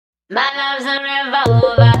My love's a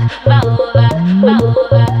revolver, revolver,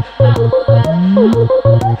 revolver, revolver.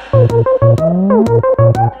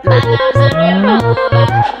 My love's a revolver,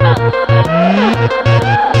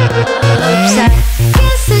 oops, I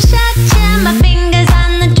guess I shot you. My fingers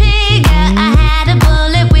on the trigger. I had a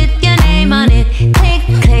bullet with your name on it. Click,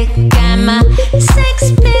 click, I'm a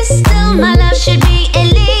sex pistol. My love should be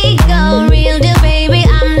illegal. Real deal, baby,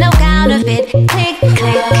 I'm no counterfeit. Click,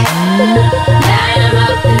 click. Line 'em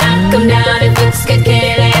up, knock 'em down. If looks could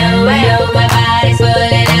kill it, oh, oh, my body's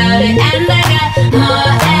fully loaded, and I got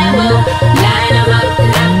more ammo. Line 'em up,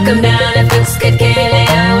 knock 'em down. If looks could kill it,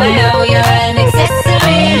 oh, oh, you're an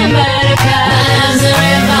accessory to murder. Cause a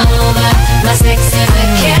revolver, my sex is a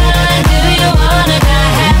killer. Do you wanna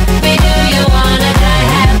die happy? Do you wanna die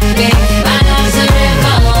happy? My love's a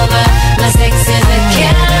revolver, my sex is a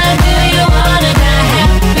killer. Do you wanna die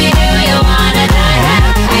happy? Do you wanna die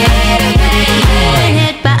happy?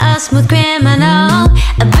 Hit by a smooth criminal,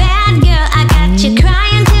 a bad girl. I got you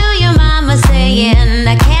crying to your mama saying,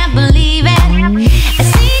 I can't believe it. I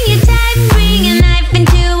seen you type, bring a knife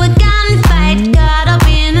into a gunfight. Caught up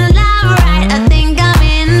in love, right? I think I'm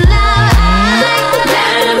in love.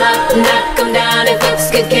 Line 'em up, knock 'em down. If looks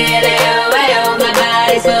could kill it, oh, oh, my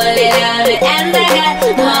body's fully loaded, and I got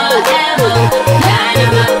more ammo. Line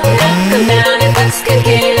 'em up, knock 'em down. If looks could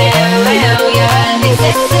kill it, oh, oh, you're an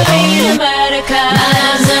accessory to murder.